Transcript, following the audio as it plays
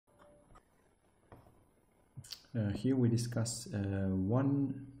Here we discuss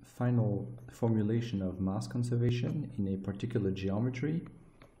one final formulation of mass conservation in a particular geometry,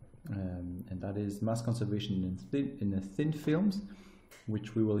 and that is mass conservation in thin films,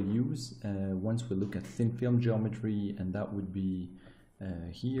 which we will use once we look at thin film geometry, and that would be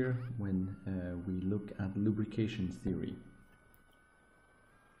here when we look at lubrication theory.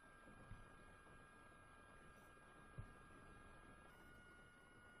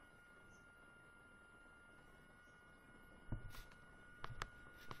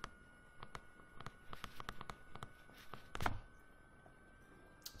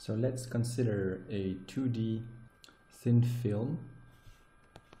 So let's consider a 2D thin film,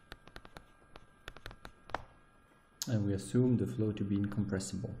 and we assume the flow to be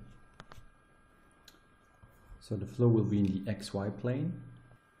incompressible. So the flow will be in the XY plane,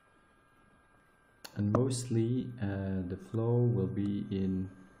 and mostly the flow will be in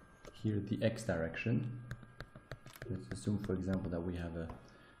here the X direction. Let's assume, for example, that we have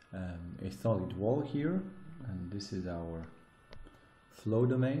a solid wall here, and this is our flow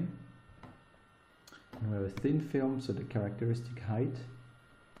domain. And we have a thin film, so the characteristic height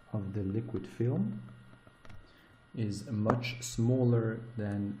of the liquid film is much smaller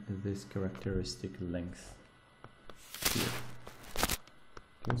than this characteristic length here.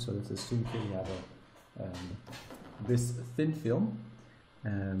 Okay, so let's assume here we have this thin film.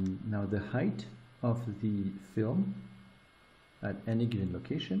 Now the height of the film at any given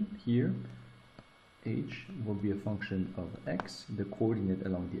location here, h will be a function of x, the coordinate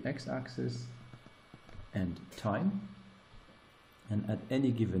along the x-axis, and time. And at any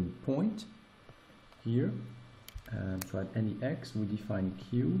given point here, so at any x, we define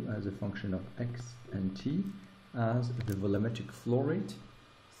q as a function of x and t as the volumetric flow rate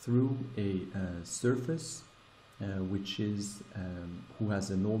through a surface which is who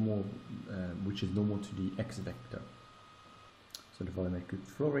has a normal which is normal to the x vector. So the volumetric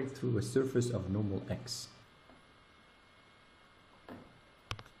flow rate through a surface of normal x.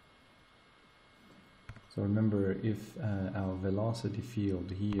 So remember, if our velocity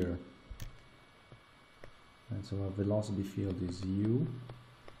field here, and so our velocity field is u,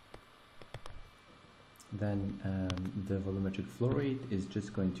 then the volumetric flow rate is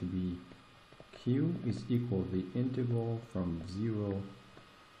just going to be q is equal to the integral from 0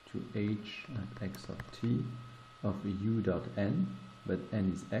 to h at x of t of u dot n, but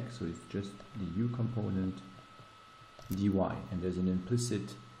n is x, so it's just the u component dy, and there's an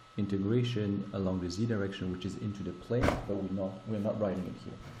implicit integration along the z direction which is into the plane, but we're not writing it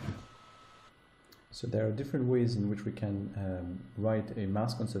here. So there are different ways in which we can write a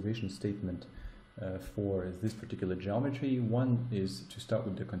mass conservation statement for this particular geometry. One is to start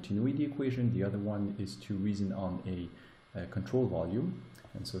with the continuity equation, the other one is to reason on a control volume.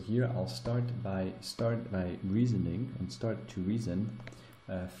 And so here I'll start by reasoning and start to reason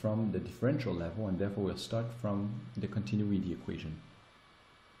from the differential level, and therefore we'll start from the continuity equation.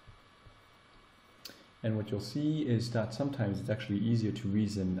 And what you'll see is that sometimes it's actually easier to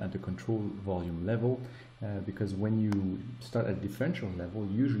reason at the control volume level because when you start at differential level,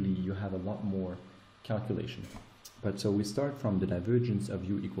 usually you have a lot more calculation. But so we start from the divergence of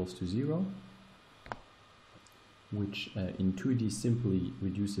u equals to 0, which in 2D simply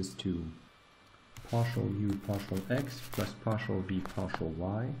reduces to partial u partial x plus partial v partial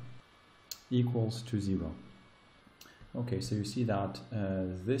y equals to 0. Okay, so you see that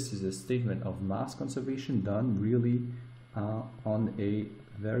this is a statement of mass conservation done really on a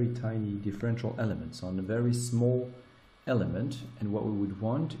very tiny differential element, so on a very small element, and what we would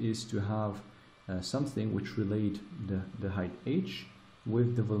want is to have something which relate the height h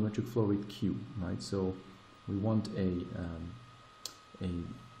with the volumetric flow rate q, right? So we want a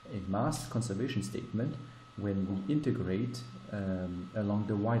mass conservation statement when we integrate along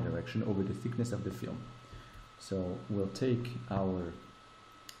the y direction over the thickness of the film. So we'll take our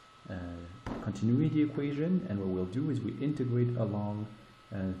continuity equation, and what we'll do is we integrate along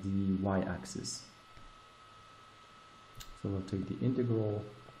the y-axis. So we'll take the integral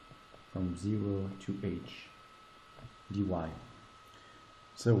from 0 to h dy.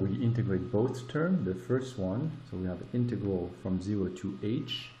 So we integrate both terms. The first one, so we have the integral from 0 to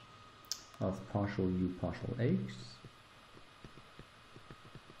h of partial u partial x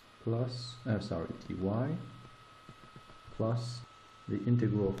plus, dy, plus the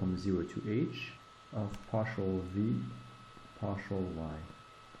integral from 0 to h of partial v partial y.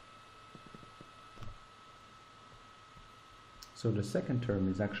 So the second term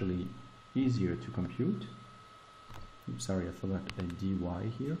is actually easier to compute. Oops, sorry, I forgot a dy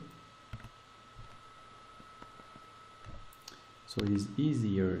here. So it is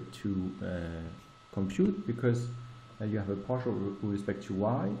easier to compute, because you have a partial with respect to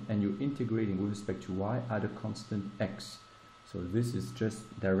y, and you're integrating with respect to y at a constant x. So this is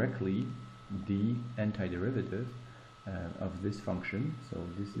just directly the antiderivative of this function. So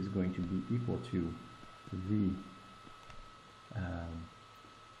this is going to be equal to v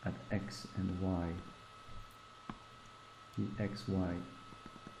at x and y, the x, y,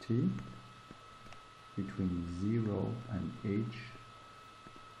 t between 0 and h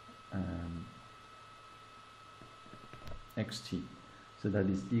xt. So that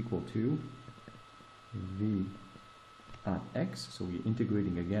is equal to v at x. So we're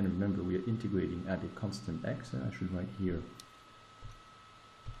integrating again. Remember, we are integrating at a constant x. I should write here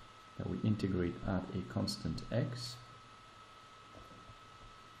that we integrate at a constant x.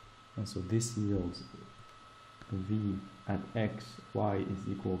 And so this yields v at x, y is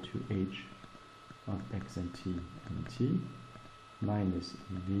equal to h of x and t minus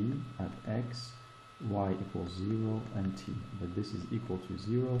v at x, y equals 0 and t. But this is equal to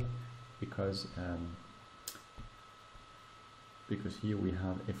 0 because here we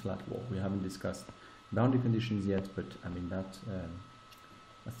have a flat wall. We haven't discussed boundary conditions yet, but I mean that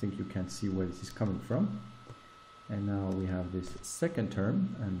I think you can see where this is coming from. And now we have this second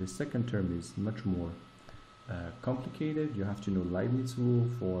term, and the second term is much more complicated. You have to know Leibniz rule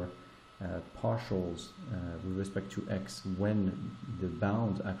for partials with respect to x when the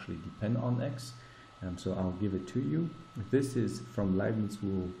bounds actually depend on x. So I'll give it to you. This is from Leibniz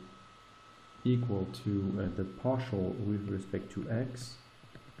rule equal to the partial with respect to x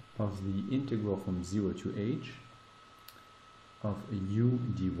of the integral from 0 to h of u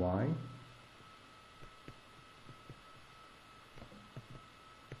dy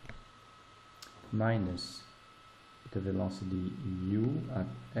minus the velocity u at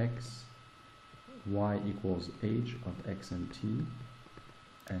x, y equals h of x and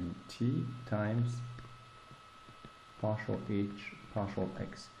t times partial h partial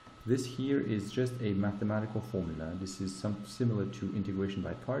x. This here is just a mathematical formula. This is similar to integration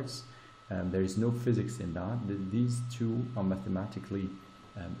by parts. There is no physics in that. These two are mathematically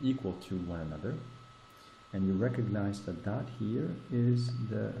equal to one another. And you recognize that that here is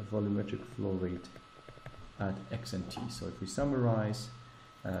the volumetric flow rate at x and t. So if we summarize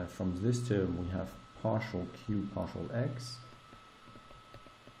from this term, we have partial q partial x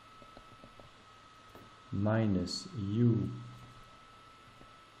minus u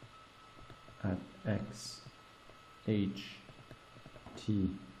at x h t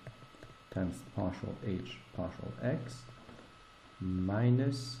times partial h partial x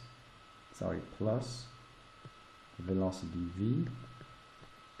minus, plus velocity v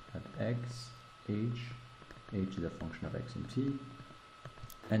at x, h is a function of x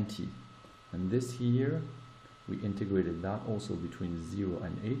and t. And this here, we integrated that also between 0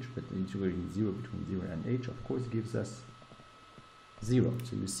 and h, but integrating 0 between 0 and h, of course, gives us 0.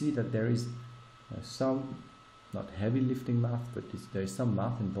 So you see that there is some, not heavy lifting math, but there is some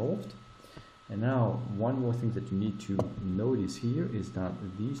math involved. And now, one more thing that you need to notice here is that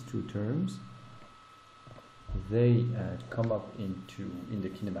these two terms, they come up in the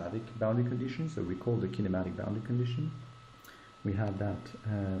kinematic boundary condition. So recall the kinematic boundary condition. We have that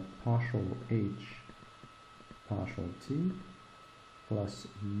partial h partial t plus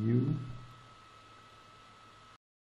u